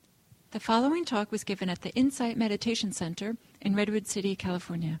The following talk was given at the Insight Meditation Center in Redwood City,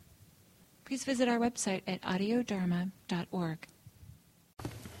 California. Please visit our website at audiodharma.org.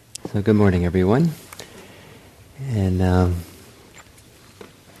 So good morning, everyone. And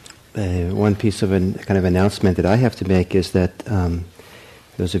one piece of kind of announcement that I have to make is that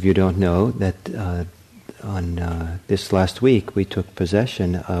those of you who don't know that on this last week we took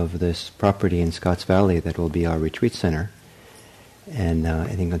possession of this property in Scotts Valley that will be our retreat center. And I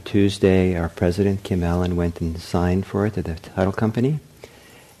think on Tuesday our president, Kim Allen, went and signed for it at the title company.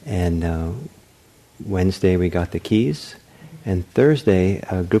 And Wednesday we got the keys. And Thursday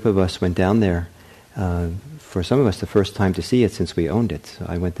a group of us went down there, for some of us the first time to see it since we owned it. So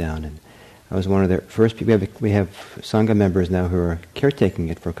I went down and I was one of the first people. We have Sangha members now who are caretaking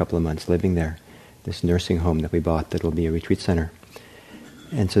it for a couple of months, living there, this nursing home that we bought that will be a retreat center.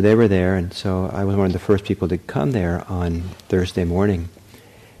 And so they were there, and so I was one of the first people to come there on Thursday morning.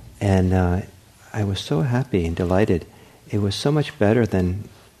 And I was so happy and delighted. It was so much better than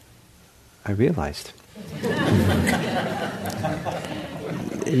I realized. I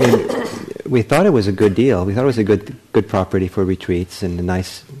mean, we thought it was a good deal. We thought it was a good property for retreats and a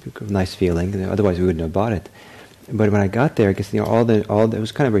nice feeling. Otherwise, we wouldn't have bought it. But when I got there, I guess it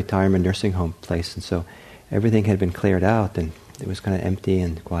was kind of a retirement nursing home place, and so everything had been cleared out, and it was kind of empty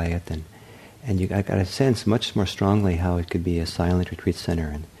and quiet, and I got a sense much more strongly how it could be a silent retreat center,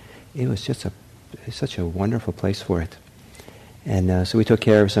 and it was just such a wonderful place for it. And so we took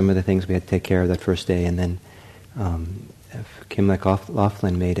care of some of the things we had to take care of that first day, and then Kim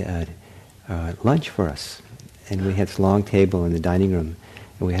Laughlin made a lunch for us, and we had this long table in the dining room,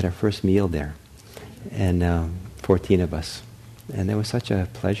 and we had our first meal there, and 14 of us, and it was such a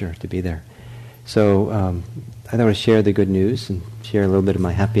pleasure to be there. So I thought I'd share the good news and share a little bit of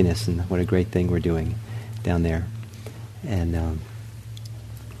my happiness and what a great thing we're doing down there. And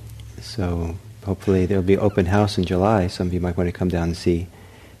so hopefully there'll be open house in July. Some of you might want to come down and see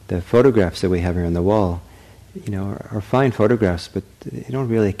the photographs that we have here on the wall. You know, are fine photographs, but they don't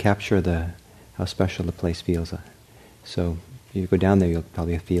really capture how special the place feels. So if you go down there, you'll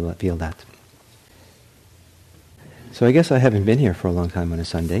probably feel that. So I guess I haven't been here for a long time on a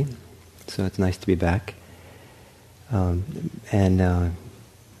Sunday, so it's nice to be back. And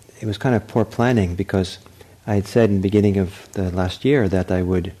it was kind of poor planning because I had said in the beginning of the last year that I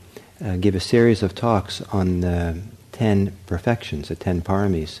would give a series of talks on the 10 perfections, the 10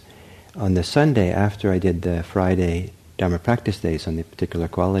 Paramis, on the Sunday after I did the Friday Dharma practice days on the particular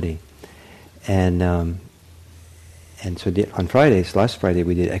quality. And so on Fridays, last Friday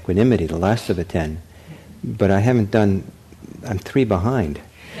we did equanimity, the last of the 10. But I'm 3 behind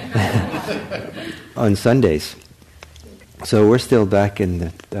on Sundays. So we're still back in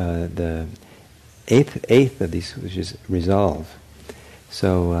the eighth of these, which is resolve.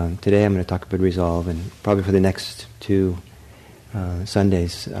 So today I'm going to talk about resolve, and probably for the next 2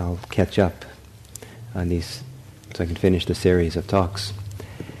 Sundays I'll catch up on these so I can finish the series of talks.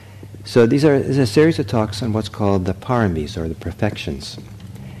 So there's a series of talks on what's called the Paramis, or the perfections.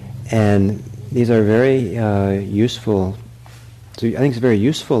 And these are very useful. So I think it's a very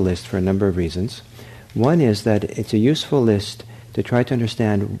useful list for a number of reasons. One is that it's a useful list to try to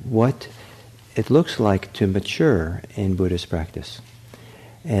understand what it looks like to mature in Buddhist practice,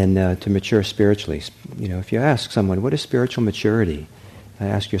 and to mature spiritually. You know, if you ask someone, what is spiritual maturity?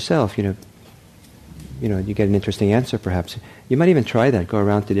 Ask yourself, you get an interesting answer perhaps. You might even try that. Go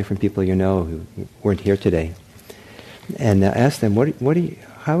around to different people you know who weren't here today, and ask them,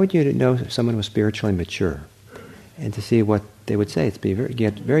 how would you know if someone was spiritually mature? And to see what they would say. You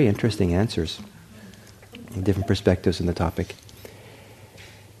get very interesting answers, different perspectives on the topic.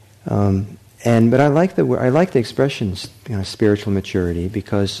 But I like the expressions, spiritual maturity,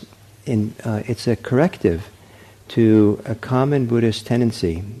 because it's a corrective to a common Buddhist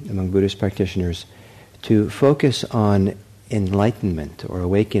tendency among Buddhist practitioners to focus on enlightenment or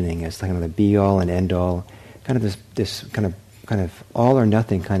awakening as kind of the be-all and end-all, kind of this kind of all or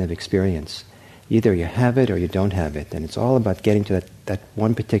nothing kind of experience. Either you have it or you don't have it, and it's all about getting to that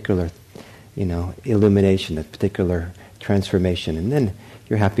one particular, illumination, that particular transformation, and then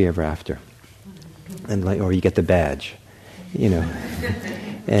you're happy ever after, or you get the badge,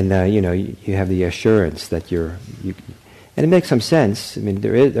 and you have the assurance that you, and it makes some sense. I mean,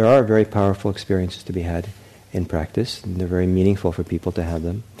 there are very powerful experiences to be had in practice, and they're very meaningful for people to have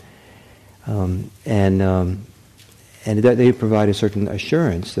them, and they provide a certain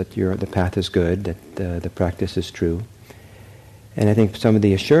assurance that the path is good, that the practice is true. And I think some of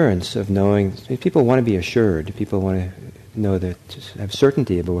the assurance of knowing, people want to be assured, people want to know that, have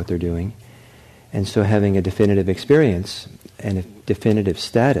certainty about what they're doing. And so having a definitive experience and a definitive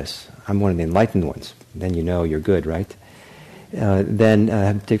status I'm one of the enlightened ones. Then you know you're good, right? Then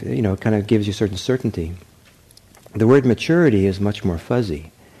kind of gives you certain certainty. The word maturity is much more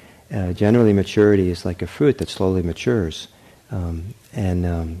fuzzy. Generally, maturity is like a fruit that slowly matures, and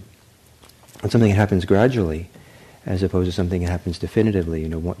something that happens gradually, as opposed to something that happens definitively.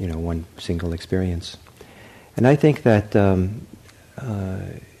 One single experience. And I think that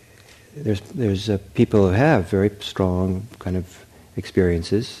there's people who have very strong kind of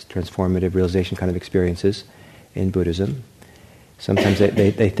experiences, transformative realization kind of experiences in Buddhism. Sometimes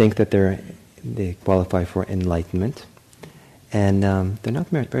they think that they qualify for enlightenment, and they're not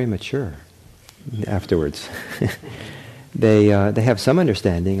very mature afterwards. They have some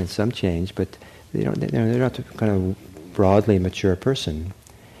understanding and some change, but they're not a kind of broadly mature person.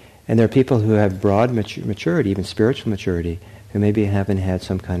 And there are people who have broad maturity, even spiritual maturity, who maybe haven't had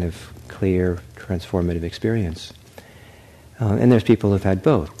some kind of clear transformative experience. And there's people who've had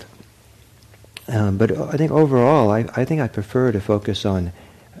both. But I think overall, I think I prefer to focus on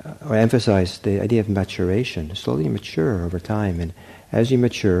or emphasize the idea of maturation. Slowly mature over time, and as you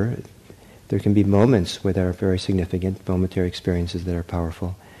mature, there can be moments where there are very significant momentary experiences that are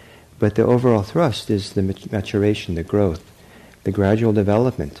powerful. But the overall thrust is the maturation, the growth, the gradual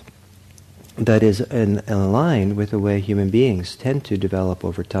development that is in line with the way human beings tend to develop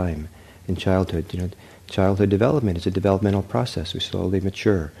over time in childhood. Childhood development is a developmental process. We slowly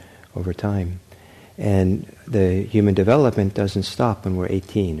mature over time. And the human development doesn't stop when we're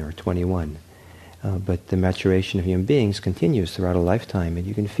 18 or 21. But the maturation of human beings continues throughout a lifetime. And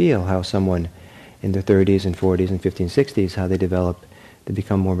you can feel how someone in their 30s and 40s and 50s and 60s, how they develop, they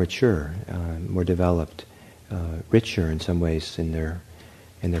become more mature, more developed, richer in some ways in their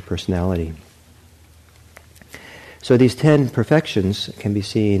personality. So these 10 perfections can be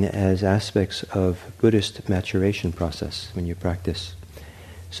seen as aspects of Buddhist maturation process when you practice.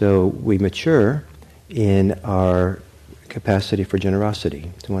 So we mature in our capacity for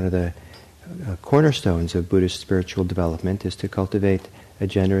generosity. It's one of the cornerstones of Buddhist spiritual development is to cultivate a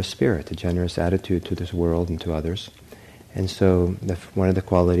generous spirit, a generous attitude to this world and to others. And so one of the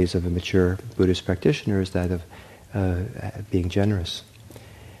qualities of a mature Buddhist practitioner is that of being generous.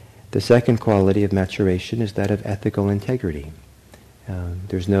 The second quality of maturation is that of ethical integrity.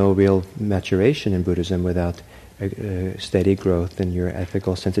 There's no real maturation in Buddhism without a steady growth in your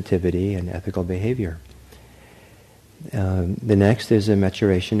ethical sensitivity and ethical behavior. The next is a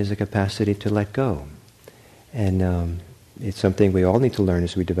maturation, is a capacity to let go. And it's something we all need to learn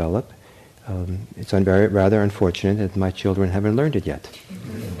as we develop. It's rather unfortunate that my children haven't learned it yet.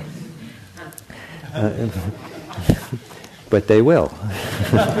 But they will.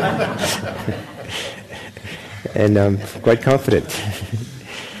 And I'm quite confident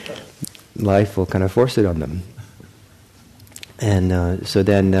life will kind of force it on them. And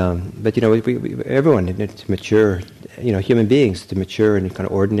but everyone to mature, human beings to mature in kind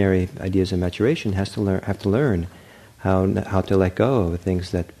of ordinary ideas of maturation have to learn how to let go of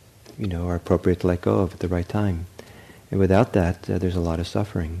things that are appropriate to let go of at the right time. And without that, there's a lot of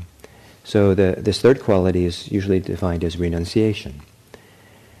suffering. So this third quality is usually defined as renunciation.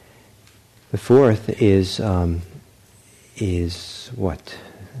 The fourth is what?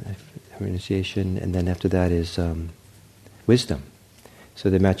 Renunciation, and then after that is wisdom. So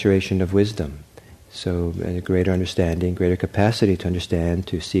the maturation of wisdom. So a greater understanding, greater capacity to understand,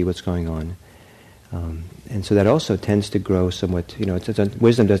 to see what's going on. And so that also tends to grow somewhat,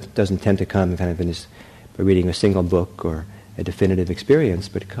 wisdom doesn't tend to come kind of by reading a single book or a definitive experience,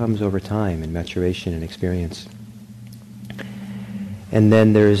 but it comes over time in maturation and experience. And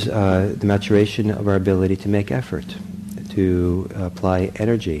then there's the maturation of our ability to make effort, to apply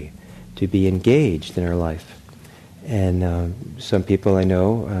energy, to be engaged in our life. And some people I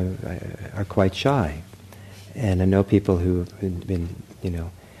know are quite shy. And I know people who have been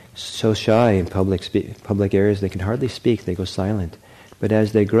so shy in public areas they can hardly speak, they go silent. But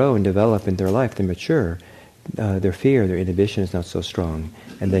as they grow and develop in their life, they mature, their fear, their inhibition is not so strong,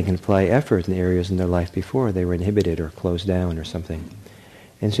 and they can apply effort in areas in their life before they were inhibited or closed down or something.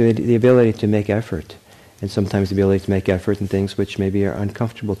 And so the ability to make effort, and sometimes the ability to make effort in things which maybe are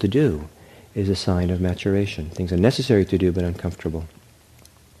uncomfortable to do, is a sign of maturation. Things are necessary to do but uncomfortable.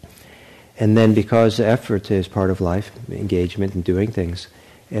 And then because effort is part of life, engagement in doing things,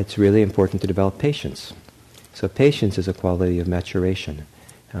 it's really important to develop patience. So patience is a quality of maturation.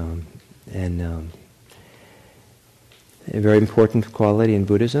 A very important quality in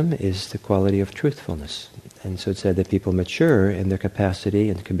Buddhism is the quality of truthfulness. And so it's said that people mature in their capacity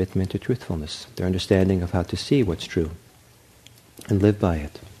and commitment to truthfulness, their understanding of how to see what's true and live by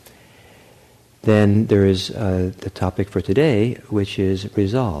it. Then there is the topic for today, which is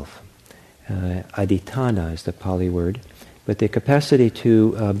resolve. aditana is the Pali word, but the capacity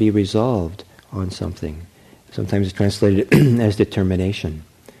to be resolved on something. Sometimes it's translated as determination.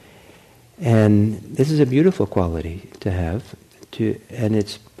 And this is a beautiful quality to have, and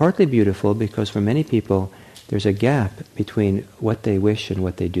it's partly beautiful because for many people there's a gap between what they wish and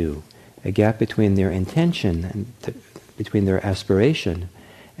what they do, a gap between their intention and between their aspiration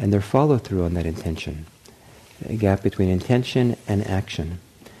and their follow-through on that intention, a gap between intention and action.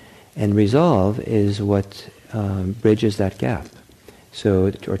 And resolve is what bridges that gap.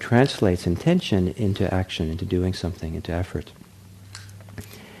 So, or translates intention into action, into doing something, into effort.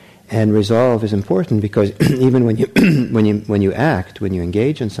 And resolve is important because even when you when you act, when you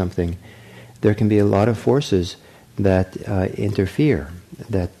engage in something, there can be a lot of forces that interfere,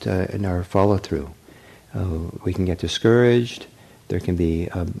 that in our follow-through. We can get discouraged. There can be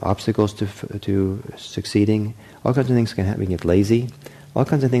obstacles to succeeding. All kinds of things can happen. We can get lazy. All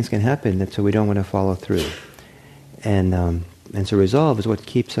kinds of things can happen, so we don't want to follow through. And so resolve is what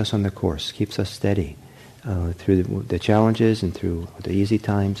keeps us on the course, keeps us steady through the challenges and through the easy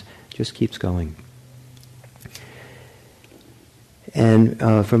times. Just keeps going. And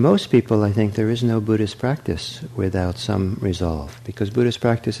for most people, I think there is no Buddhist practice without some resolve, because Buddhist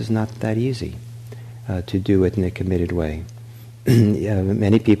practice is not that easy to do it in a committed way.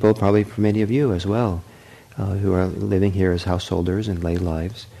 Many people, probably for many of you as well, who are living here as householders and lay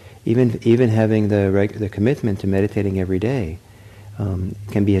lives, even having the commitment to meditating every day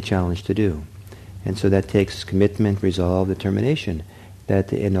can be a challenge to do. And so that takes commitment, resolve, determination,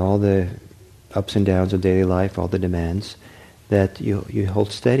 that in all the ups and downs of daily life, all the demands, that you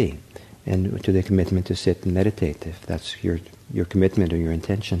hold steady and to the commitment to sit and meditate, if that's your commitment or your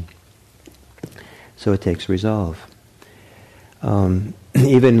intention. So it takes resolve.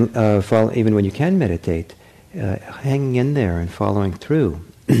 Even when you can meditate, hanging in there and following through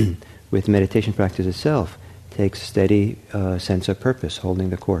with meditation practice itself takes steady sense of purpose, holding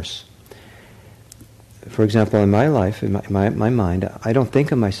the course. For example, in my life, in my mind, I don't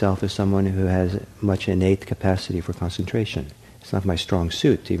think of myself as someone who has much innate capacity for concentration. It's not my strong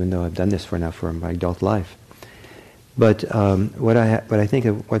suit, even though I've done this for my adult life. But what I think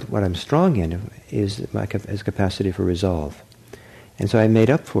of what I'm strong in is my capacity for resolve, and so I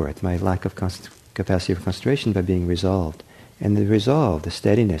made up for it, my lack of capacity for concentration, by being resolved. And the resolve, the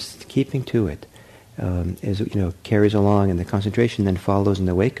steadiness, keeping to it, carries along, and the concentration then follows in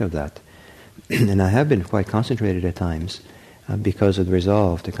the wake of that. And I have been quite concentrated at times because of the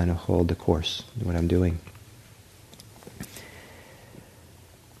resolve to kind of hold the course in what I'm doing.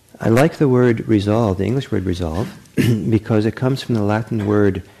 I like the word resolve, the English word resolve, because it comes from the Latin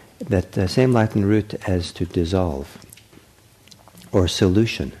word, that same Latin root as to dissolve, or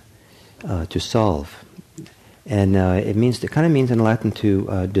solution, to solve. And it kind of means in Latin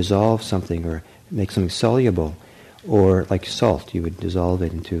to dissolve something or make something soluble, or like salt, you would dissolve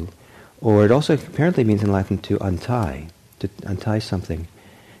it into. Or it also apparently means in Latin to untie something.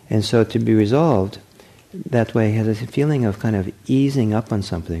 And so to be resolved that way has a feeling of kind of easing up on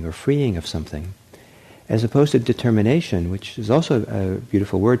something or freeing of something, as opposed to determination, which is also a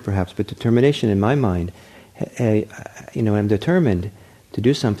beautiful word perhaps, but determination in my mind, I'm determined to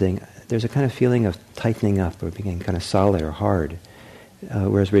do something, there's a kind of feeling of tightening up or being kind of solid or hard.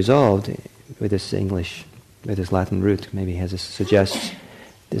 Whereas resolved, with this Latin root, maybe suggests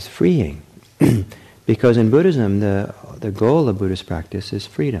this freeing. Because in Buddhism, the goal of Buddhist practice is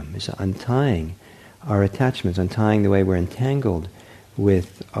freedom, is untying our attachments, untying the way we're entangled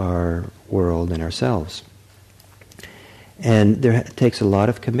with our world and ourselves. And it takes a lot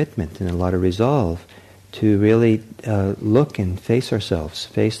of commitment and a lot of resolve to really look and face ourselves,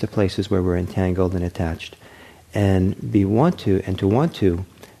 face the places where we're entangled and attached, and want to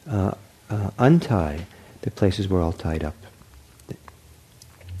untie the places we're all tied up.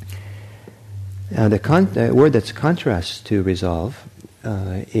 The word that's contrast to resolve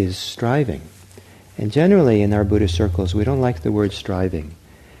is striving. And generally in our Buddhist circles, we don't like the word striving.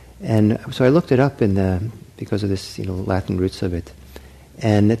 And so I looked it up because of this Latin roots of it.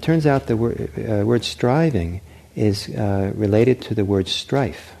 And it turns out the word striving is related to the word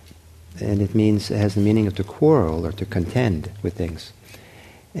strife. And it has the meaning of to quarrel or to contend with things.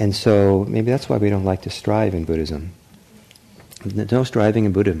 And so maybe that's why we don't like to strive in Buddhism. There's no striving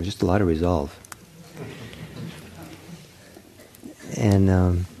in Buddhism, just a lot of resolve.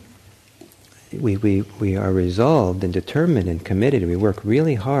 And we are resolved and determined and committed. We work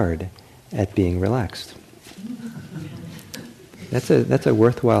really hard at being relaxed. That's a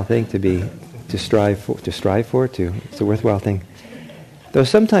worthwhile thing to strive for. It's a worthwhile thing. Though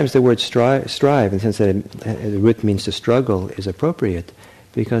sometimes the word strive, in the sense that the root means to struggle, is appropriate.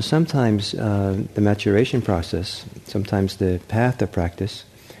 Because sometimes the maturation process, sometimes the path of practice,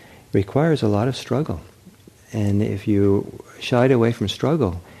 requires a lot of struggle. And if you shied away from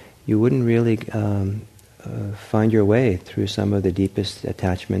struggle, you wouldn't really find your way through some of the deepest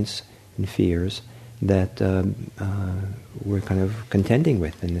attachments and fears that we're kind of contending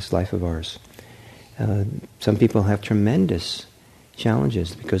with in this life of ours. Some people have tremendous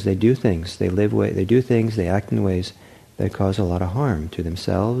challenges because they do things, they do things, they act in ways that cause a lot of harm to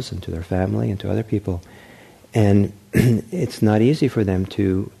themselves and to their family and to other people. And it's not easy for them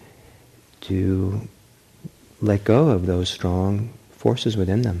to let go of those strong forces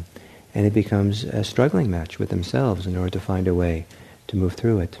within them. And it becomes a struggling match with themselves in order to find a way to move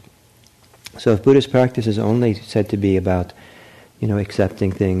through it. So if Buddhist practice is only said to be about,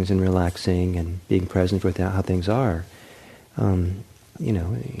 accepting things and relaxing and being present with how things are, let's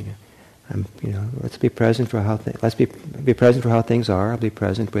be present for how be present for how things are. I'll be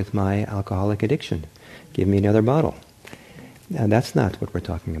present with my alcoholic addiction. Give me another bottle. Now that's not what we're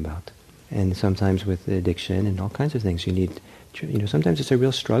talking about. And sometimes with addiction and all kinds of things, you need, sometimes it's a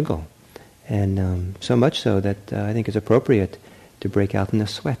real struggle, and so much so that I think it's appropriate to break out in a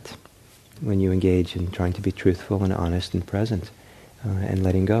sweat when you engage in trying to be truthful and honest and present and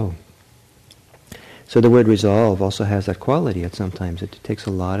letting go. So the word resolve also has that quality that sometimes it takes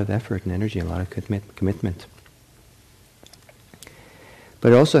a lot of effort and energy, a lot of commitment.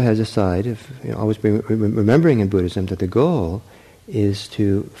 But it also has a side of always remembering in Buddhism that the goal is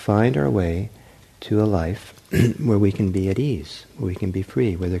to find our way to a life where we can be at ease, where we can be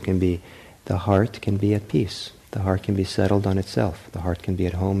free, where the heart can be at peace, the heart can be settled on itself, the heart can be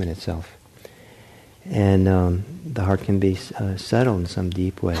at home in itself, and the heart can be settled in some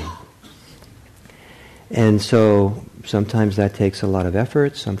deep way. And so sometimes that takes a lot of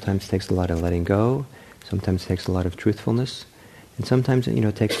effort, sometimes takes a lot of letting go, sometimes takes a lot of truthfulness, and sometimes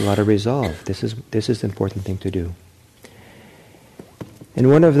it takes a lot of resolve. This is the important thing to do. And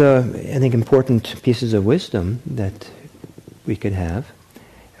one of the, I think, important pieces of wisdom that we could have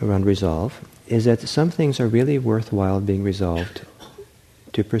around resolve is that some things are really worthwhile being resolved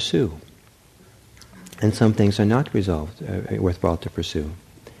to pursue, and some things are not worthwhile to pursue.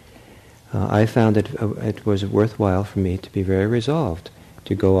 I found that it was worthwhile for me to be very resolved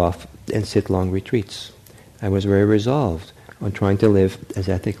to go off and sit long retreats. I was very resolved on trying to live as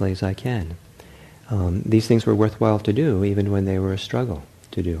ethically as I can. These things were worthwhile to do, even when they were a struggle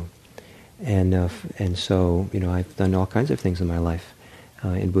to do. And so, I've done all kinds of things in my life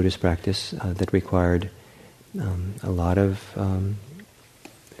in Buddhist practice that required a lot of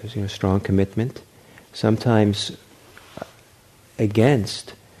strong commitment, sometimes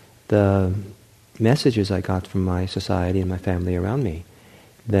against the messages I got from my society and my family around me,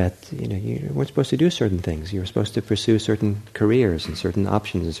 that you weren't supposed to do certain things. You were supposed to pursue certain careers and certain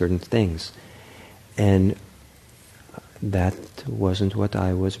options and certain things, and that wasn't what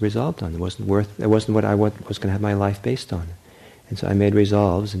I was resolved on. It wasn't what I was going to have my life based on. And so I made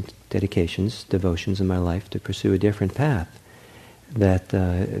resolves and dedications, devotions in my life to pursue a different path that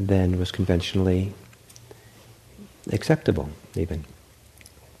then was conventionally acceptable, even.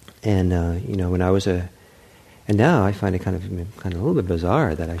 And when I was and now I find it kind of a little bit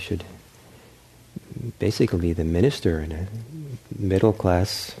bizarre that I should basically be the minister in a middle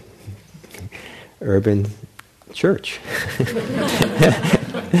class urban church.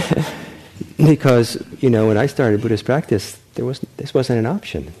 Because when I started Buddhist practice, this wasn't an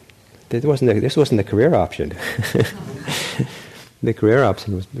option. This wasn't a career option. The career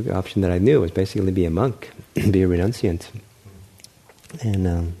option was the option that I knew was basically be a monk, be a renunciant,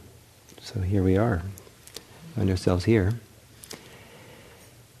 and so here we are, find ourselves here.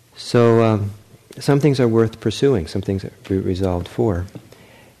 So some things are worth pursuing, some things are resolved for.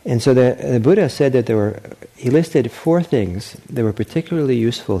 And so the Buddha said that he listed 4 things that were particularly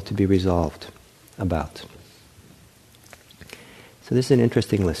useful to be resolved about. So this is an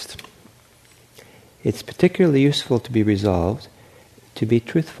interesting list. It's particularly useful to be resolved to be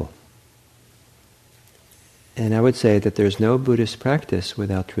truthful. And I would say that there's no Buddhist practice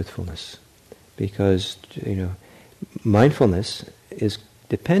without truthfulness, because mindfulness is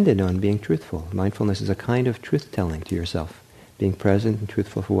dependent on being truthful. Mindfulness is a kind of truth-telling to yourself, being present and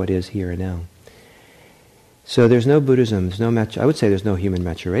truthful for what is here and now. So there's no Buddhism, I would say there's no human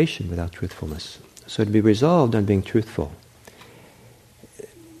maturation without truthfulness. So to be resolved on being truthful.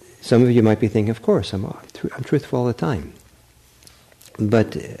 Some of you might be thinking, of course, I'm truthful all the time.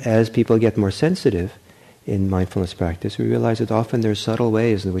 But as people get more sensitive in mindfulness practice, we realize that often there's subtle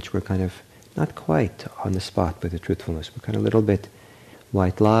ways in which we're kind of not quite on the spot with the truthfulness. We're kind of a little bit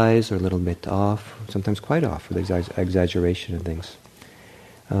white lies or a little bit off, sometimes quite off with exaggeration and things.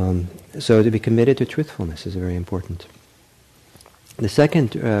 So to be committed to truthfulness is very important. The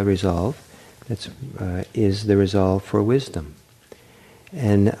second resolve is the resolve for wisdom.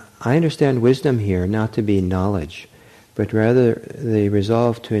 And I understand wisdom here not to be knowledge, but rather the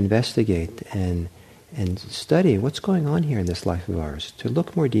resolve to investigate and study what's going on here in this life of ours, to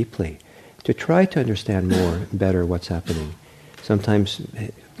look more deeply, to try to understand more, better what's happening. Sometimes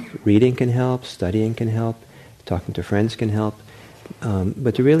reading can help, studying can help, talking to friends can help,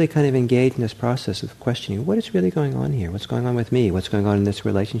 but to really kind of engage in this process of questioning what is really going on here, what's going on with me, what's going on in this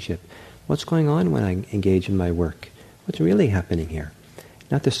relationship, what's going on when I engage in my work, what's really happening here.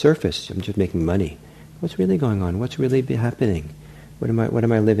 Not the surface, I'm just making money. What's really going on? What's really happening? What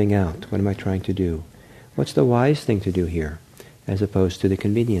am I living out? What am I trying to do? What's the wise thing to do here, as opposed to the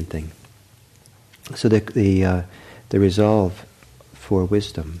convenient thing? So the resolve for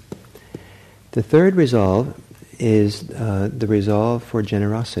wisdom. The third resolve is the resolve for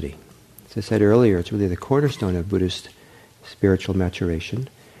generosity. As I said earlier, it's really the cornerstone of Buddhist spiritual maturation.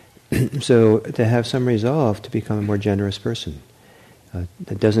 So to have some resolve to become a more generous person.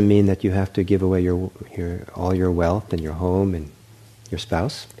 That doesn't mean that you have to give away all your wealth and your home and your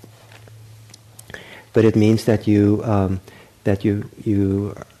spouse, but it means that you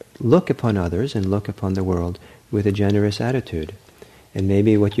look upon others and look upon the world with a generous attitude. And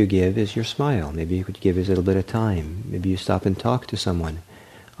maybe what you give is your smile. Maybe you could give a little bit of time. Maybe you stop and talk to someone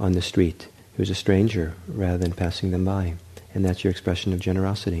on the street who's a stranger rather than passing them by, and that's your expression of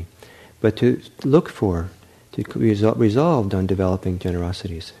generosity. But to look for, to resolved on developing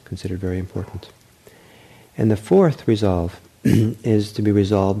generosity is considered very important. And the fourth resolve is to be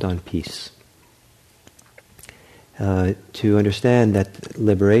resolved on peace. To understand that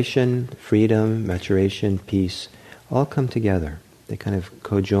liberation, freedom, maturation, peace all come together. They kind of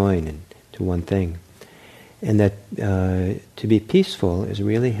co-join into one thing. And that to be peaceful is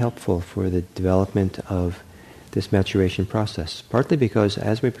really helpful for the development of this maturation process. Partly because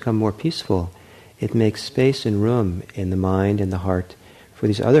as we become more peaceful, it makes space and room in the mind and the heart for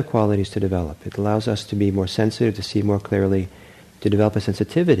these other qualities to develop. It allows us to be more sensitive, to see more clearly, to develop a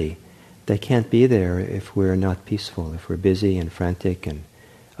sensitivity that can't be there if we're not peaceful, if we're busy and frantic and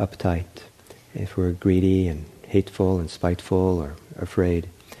uptight, if we're greedy and hateful and spiteful or afraid.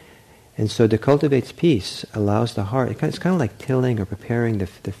 And so to cultivate peace allows the heart, it's kind of like tilling or preparing the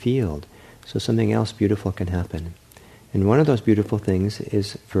field so something else beautiful can happen. And one of those beautiful things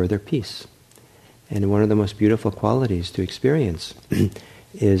is further peace. And one of the most beautiful qualities to experience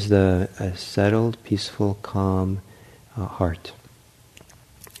is a settled, peaceful, calm heart.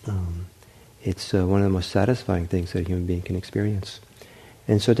 It's one of the most satisfying things that a human being can experience.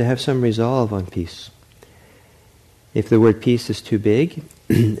 And so to have some resolve on peace. If the word peace is too big,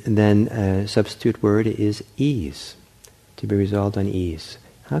 then a substitute word is ease. To be resolved on ease.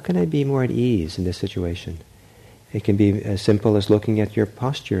 How can I be more at ease in this situation? It can be as simple as looking at your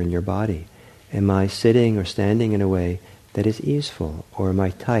posture in your body. Am I sitting or standing in a way that is easeful? Or am I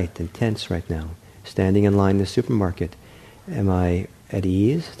tight and tense right now? Standing in line in the supermarket. Am I at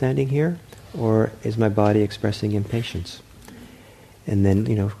ease standing here? Or is my body expressing impatience? And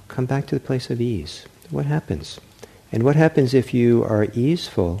then, come back to the place of ease. What happens? And what happens if you are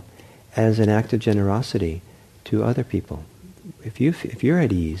easeful as an act of generosity to other people? If you're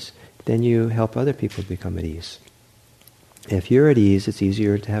at ease, then you help other people become at ease. If you're at ease, it's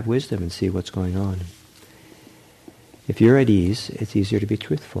easier to have wisdom and see what's going on. If you're at ease, it's easier to be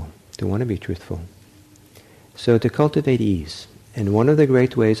truthful, to want to be truthful. So to cultivate ease. And one of the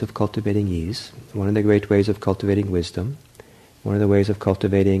great ways of cultivating ease, one of the great ways of cultivating wisdom, one of the ways of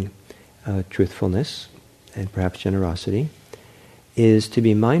cultivating truthfulness and perhaps generosity, is to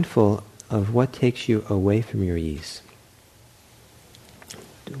be mindful of what takes you away from your ease.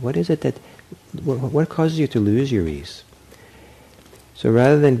 What is it what causes you to lose your ease? So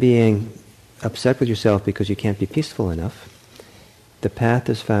rather than being upset with yourself because you can't be peaceful enough, the path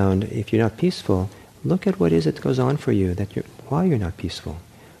is found, if you're not peaceful, look at what is it that goes on for you while you're not peaceful.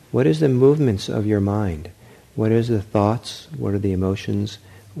 What is the movements of your mind? What is the thoughts? What are the emotions?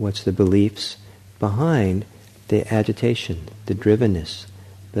 What's the beliefs behind the agitation, the drivenness,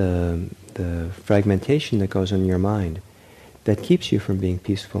 the fragmentation that goes on in your mind that keeps you from being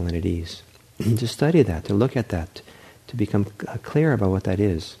peaceful and at ease? To study that, to look at that, to become clear about what that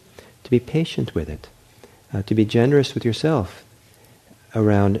is, to be patient with it, to be generous with yourself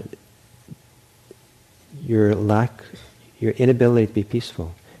around your inability to be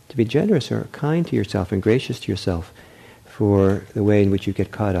peaceful, to be generous or kind to yourself and gracious to yourself for the way in which you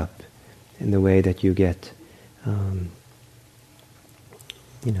get caught up, in the way that you get, not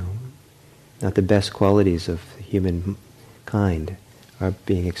the best qualities of humankind are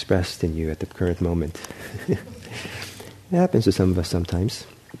being expressed in you at the current moment. It happens to some of us sometimes.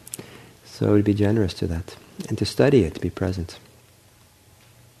 So to be generous to that, and to study it, to be present.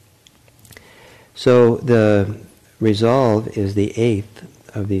 So the resolve is the 8th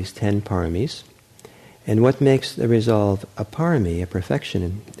of these 10 paramis. And what makes the resolve a parami, a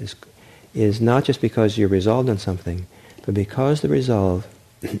perfection, is not just because you're resolved on something, but because the resolve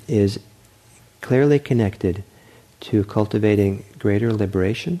is clearly connected to cultivating greater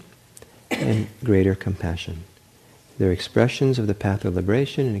liberation and greater compassion. They're expressions of the path of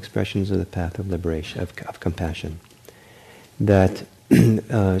liberation and expressions of the path of liberation, of compassion. That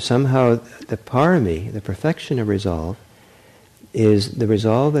somehow the parami, the perfection of resolve, is the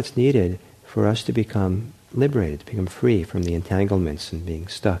resolve that's needed for us to become liberated, to become free from the entanglements and being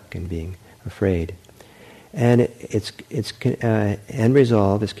stuck and being afraid. And and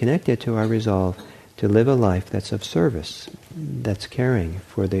resolve is connected to our resolve to live a life that's of service, that's caring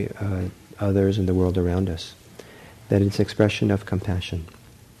for the others and the world around us. That it's expression of compassion.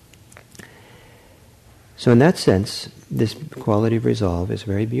 So in that sense, this quality of resolve is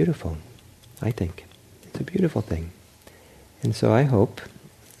very beautiful, I think. It's a beautiful thing. And so I hope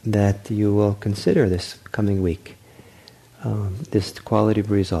that you will consider this coming week, this quality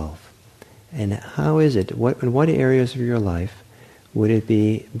of resolve. And how is it, in what areas of your life would it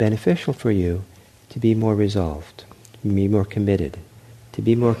be beneficial for you to be more resolved, to be more committed, to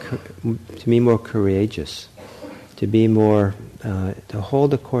be more courageous, to be more, to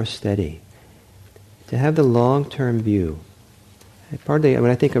hold the course steady, to have the long-term view. Partly,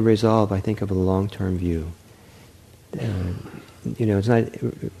 when I think of resolve, I think of a long-term view. It's not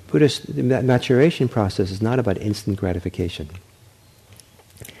Buddhist. The maturation process is not about instant gratification.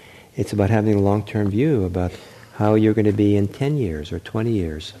 It's about having a long-term view about how you're going to be in 10 years or 20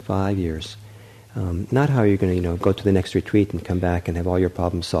 years, 5 years. Not how you're going to, go to the next retreat and come back and have all your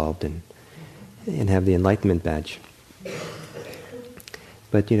problems solved and have the enlightenment badge.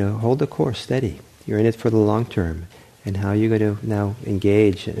 But, hold the course steady. You're in it for the long term. And how you're going to now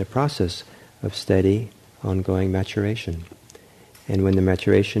engage in a process of steady, ongoing maturation. And when the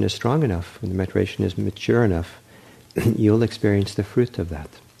maturation is strong enough, when the maturation is mature enough, you'll experience the fruit of that.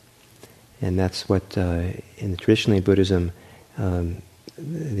 And that's what, traditionally in Buddhism,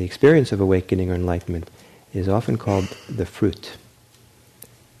 the experience of awakening or enlightenment is often called the fruit.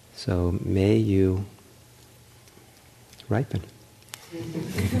 So may you ripen.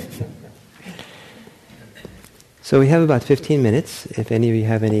 So we have about 15 minutes. If any of you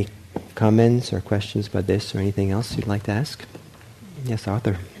have any comments or questions about this or anything else you'd like to ask. Yes,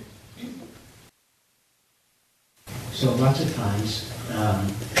 Arthur. So lots of times,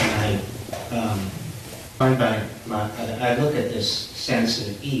 I find I look at this sense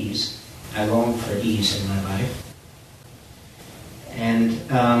of ease. I long for ease in my life. And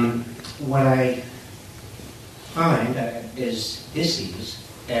what I find is dis-ease.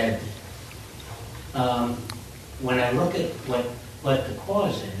 And when I look at what the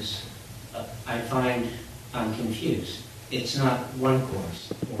cause is, I find I'm confused. It's not one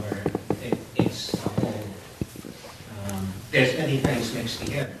cause, or it's a whole. There's many things mixed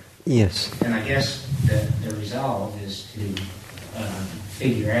together. Yes. And I guess the resolve is to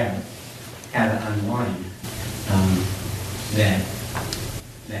figure out how to unwind that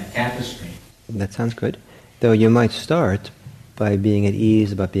tapestry. That sounds good. Though you might start by being at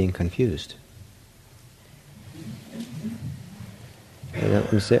ease about being confused.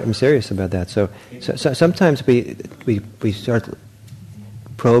 I'm serious about that. So sometimes we start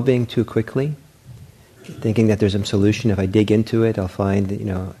probing too quickly, thinking that there's some solution. If I dig into it, I'll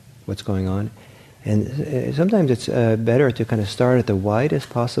find what's going on. And sometimes it's better to kind of start at the widest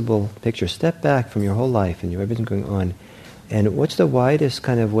possible picture. Step back from your whole life and everything going on, and what's the widest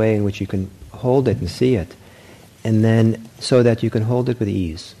kind of way in which you can hold it and see it, and then so that you can hold it with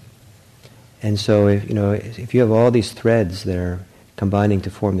ease. And so if you have all these threads that are combining to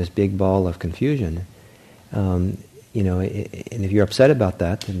form this big ball of confusion, and if you're upset about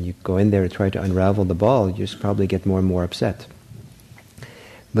that and you go in there to try to unravel the ball, you just probably get more and more upset.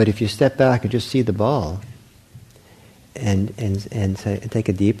 But if you step back and just see the ball and take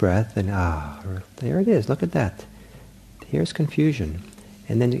a deep breath and there it is, look at that. Here's confusion.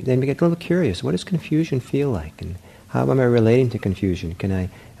 And then we get a little curious. What does confusion feel like? And how am I relating to confusion?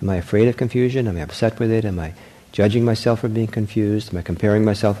 Am I afraid of confusion? Am I upset with it? Am I judging myself for being confused? Am I comparing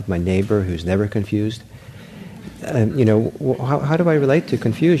myself with my neighbor who's never confused? How do I relate to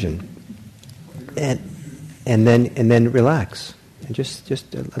confusion? And then relax and just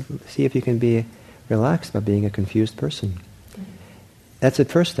see if you can be relaxed about being a confused person. That's the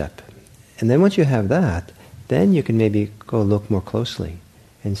first step. And then once you have that, then you can maybe go look more closely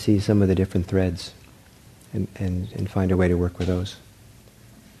and see some of the different threads and find a way to work with those.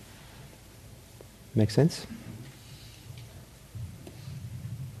 Make sense?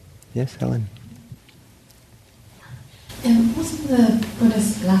 Yes, Helen? And wasn't the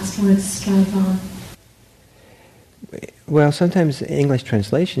Buddha's last words strive on? Well, sometimes English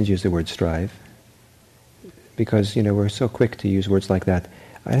translations use the word strive because, we're so quick to use words like that.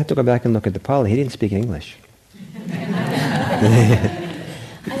 I have to go back and look at the Pali. He didn't speak English. I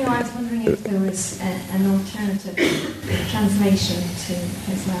was wondering if there was an alternative translation to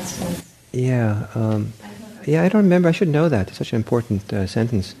his last words. Yeah, I don't remember. I should know that. It's such an important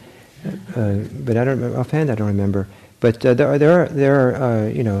sentence, but I don't remember offhand. I don't remember. But there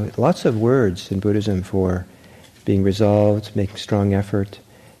are lots of words in Buddhism for being resolved, making strong effort.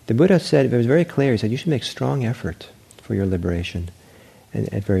 The Buddha said, it was very clear. He said you should make strong effort for your liberation,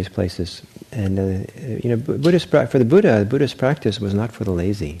 at various places. And for the Buddha, Buddhist practice was not for the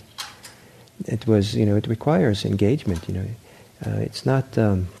lazy. It was, it requires engagement. It's not.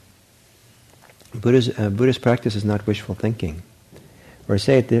 Buddhist practice is not wishful thinking. Or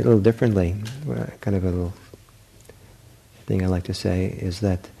say it a little differently, kind of a little thing I like to say is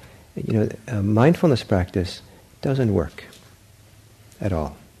that, mindfulness practice doesn't work at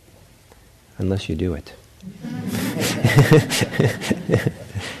all unless you do it.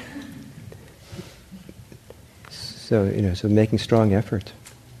 So making strong effort.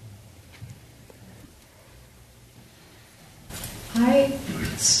 I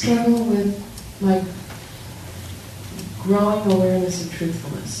struggle with my growing awareness of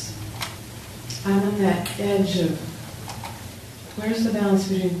truthfulness. I'm on that edge of where's the balance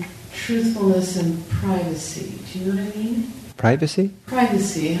between truthfulness and privacy? Do you know what I mean? Privacy?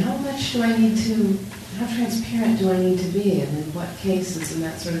 Privacy. How much do I need to, how transparent do I need to be, and in what cases, and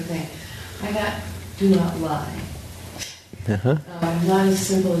that sort of thing. I got do not lie. Uh-huh. Not as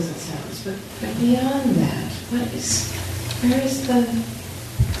simple as it sounds, but beyond that, where's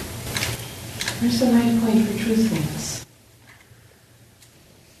the right point for truthfulness?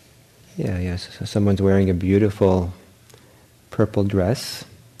 Yeah, yes. So someone's wearing a beautiful purple dress.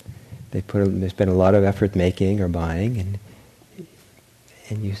 They spend a lot of effort making or buying,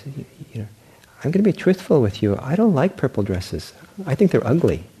 and you say, I'm going to be truthful with you. I don't like purple dresses. I think they're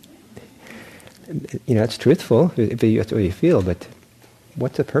ugly. It's truthful if that's what you feel, but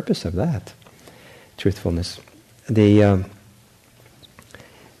what's the purpose of that? Truthfulness.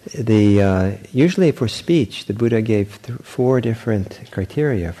 Usually for speech, the Buddha gave 4 different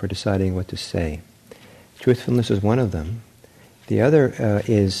criteria for deciding what to say. Truthfulness is one of them. The other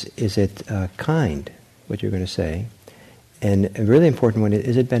is it kind, what you're going to say? And a really important one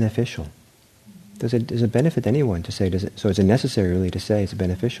is it beneficial? Does it benefit anyone to say? So is it necessary really to say it's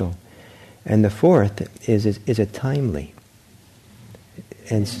beneficial? And the 4th is it timely?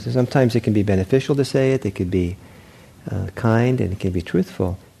 And sometimes it can be beneficial to say it. It could be kind, and it can be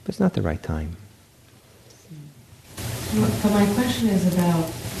truthful. But it's not the right time. But my question is about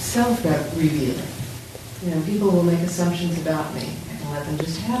self-revealing. People will make assumptions about me. I can let them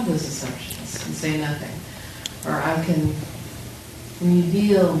just have those assumptions and say nothing. Or I can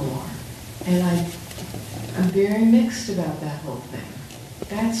reveal more. And I'm very mixed about that whole thing.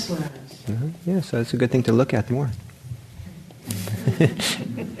 That's what I'm saying. Yeah, so it's a good thing to look at more.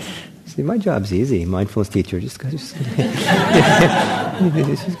 See, my job's easy, mindfulness teacher. It's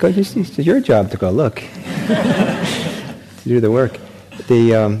your job to go look, to do the work.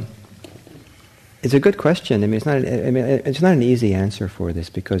 It's a good question. It's not an easy answer for this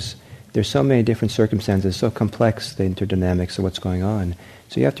because there's so many different circumstances, so complex the interdynamics of what's going on.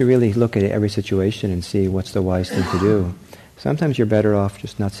 So you have to really look at every situation and see what's the wise thing to do. Sometimes you're better off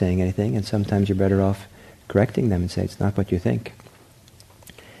just not saying anything, and sometimes you're better off correcting them and say it's not what you think.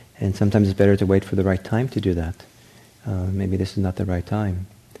 And sometimes it's better to wait for the right time to do that. Maybe this is not the right time.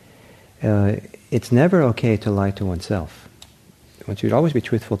 It's never okay to lie to oneself. One should always be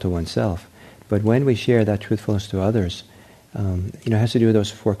truthful to oneself. But when we share that truthfulness to others, it has to do with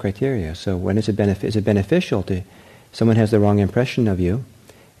those 4 criteria. So when is it beneficial to someone has the wrong impression of you?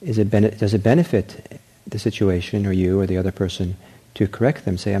 Does it benefit the situation or you or the other person to correct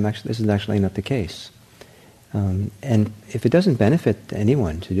them? Say, this is actually not the case. And if it doesn't benefit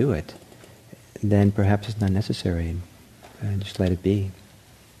anyone to do it, then perhaps it's not necessary. Just let it be.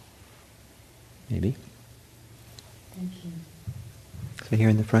 Maybe. Thank you. So here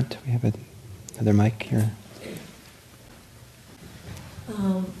in the front, we have another mic here.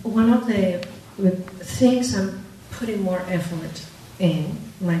 One of the things I'm putting more effort in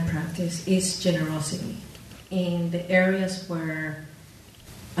my practice is generosity in the areas where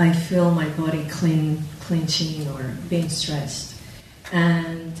I feel my body clenching or being stressed.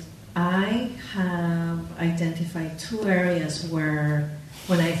 And I have identified 2 areas where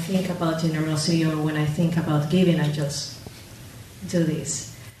when I think about generosity or when I think about giving, I just do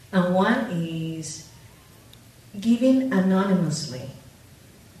this. And one is giving anonymously.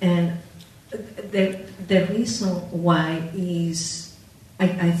 And the reason why is,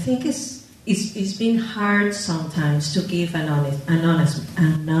 I think it's been hard sometimes to give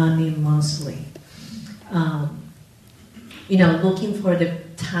anonymously. Looking for the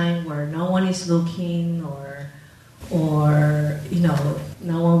time where no one is looking, or no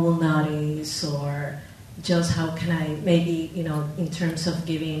one will notice, or just how can I maybe in terms of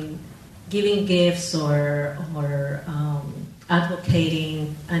giving gifts or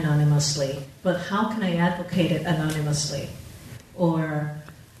advocating anonymously. But how can I advocate it anonymously? Or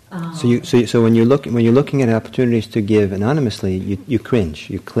So when you're looking at opportunities to give anonymously, you cringe,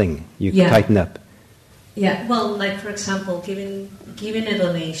 you cling, you tighten up. Yeah. Well, like for example, giving a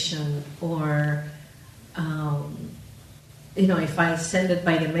donation, or if I send it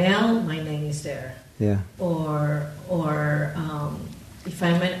by the mail, my name is there. Yeah. Or if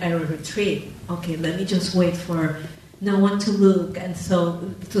I'm at a retreat, okay, let me just wait for no one to look, and so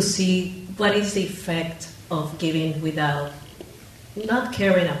to see what is the effect of giving without not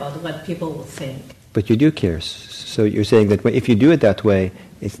caring about what people will think. But you do care. So you're saying that if you do it that way,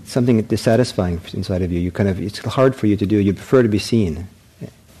 it's something dissatisfying inside of you. It's hard for you to do. You prefer to be seen.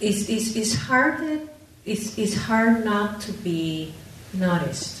 It's hard. It's hard not to be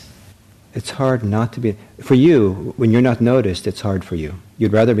noticed. It's hard not to be. For you, when you're not noticed, it's hard for you.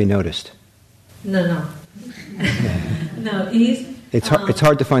 You'd rather be noticed. No. No, it's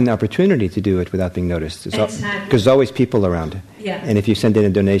hard to find the opportunity to do it without being noticed. Exactly. Because there's always people around. Yeah. And if you send in a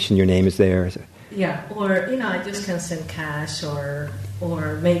donation, your name is there. Yeah. Or I just can send cash, or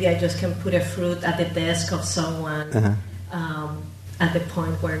maybe I just can put a fruit at the desk of someone at the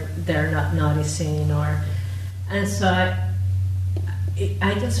point where they're not noticing, and so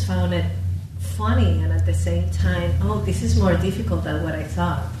I just found it funny, and at the same time, this is more difficult than what I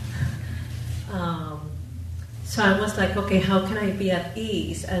thought. So I was like, okay, how can I be at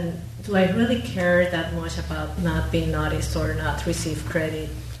ease? And do I really care that much about not being noticed or not receive credit?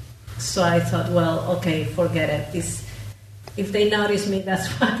 So I thought, well, okay, forget it. If they notice me, that's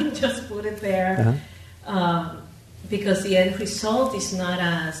fine. Just put it there, because the end result is not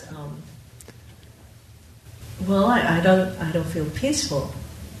as well. I don't feel peaceful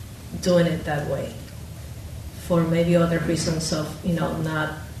doing it that way, for maybe other reasons of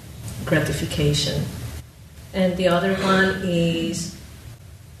not gratification. And the other one is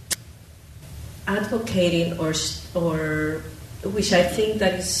advocating, or which I think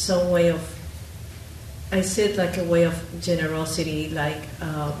that is some way of, I see it like a way of generosity, like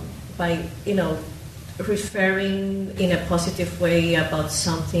by referring in a positive way about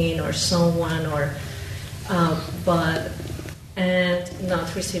something or someone, or and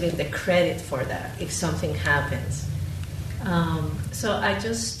not receiving the credit for that if something happens. So I'm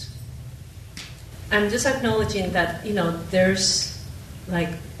just acknowledging that there's like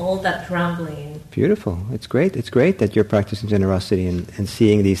all that rambling. Beautiful. It's great. It's great that you're practicing generosity and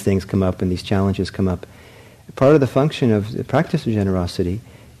seeing these things come up and these challenges come up. Part of the function of the practice of generosity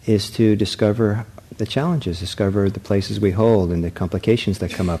is to discover the challenges, discover the places we hold and the complications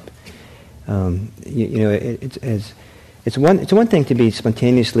that come up. It's one thing to be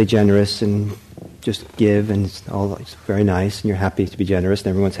spontaneously generous and just give, and it's very nice, and you're happy to be generous, and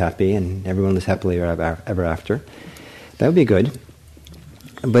everyone's happy, and everyone lives happily ever after. That would be good.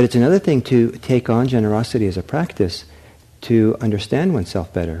 But it's another thing to take on generosity as a practice, to understand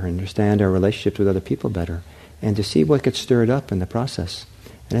oneself better, understand our relationships with other people better, and to see what gets stirred up in the process.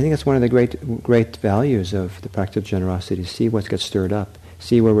 And I think that's one of the great values of the practice of generosity, to see what gets stirred up,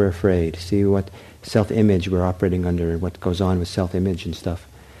 see where we're afraid, see what self-image we're operating under, what goes on with self-image and stuff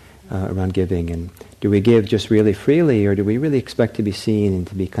around giving. And do we give just really freely, or do we really expect to be seen and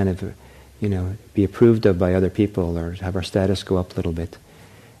to be kind of, be approved of by other people, or have our status go up a little bit?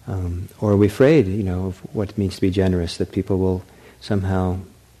 Or are we afraid, of what it means to be generous, that people will somehow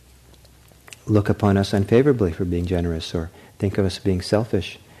look upon us unfavorably for being generous, or think of us as being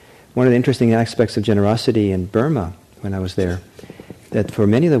selfish? One of the interesting aspects of generosity in Burma, when I was there, that for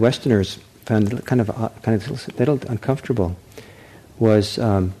many of the Westerners found kind of a little uncomfortable, was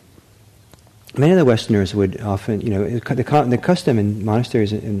many of the Westerners would often, the custom in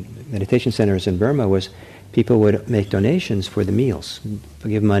monasteries and meditation centers in Burma was people would make donations for the meals,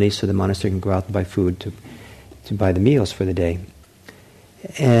 give money so the monastery can go out and buy food to buy the meals for the day.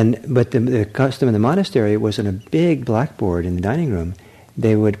 But the custom in the monastery was on a big blackboard in the dining room,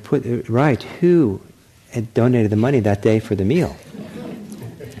 they would write who had donated the money that day for the meal.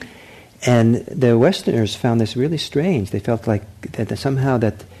 And the Westerners found this really strange. They felt like that somehow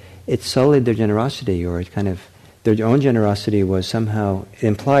that it sullied their generosity, or it kind of, their own generosity was somehow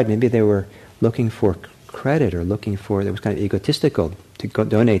implied. Maybe they were looking for credit, or looking for, it was kind of egotistical to go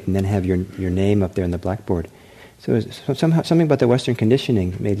donate and then have your name up there on the blackboard. So somehow something about the Western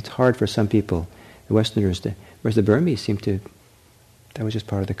conditioning made it hard for some people, the Westerners, whereas the Burmese seemed to, that was just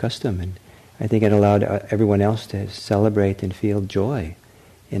part of the custom. And I think it allowed everyone else to celebrate and feel joy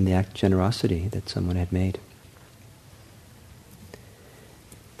in the act of generosity that someone had made.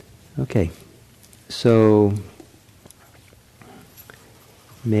 Okay, so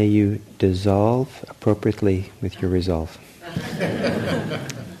may you dissolve appropriately with your resolve.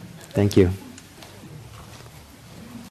 Thank you.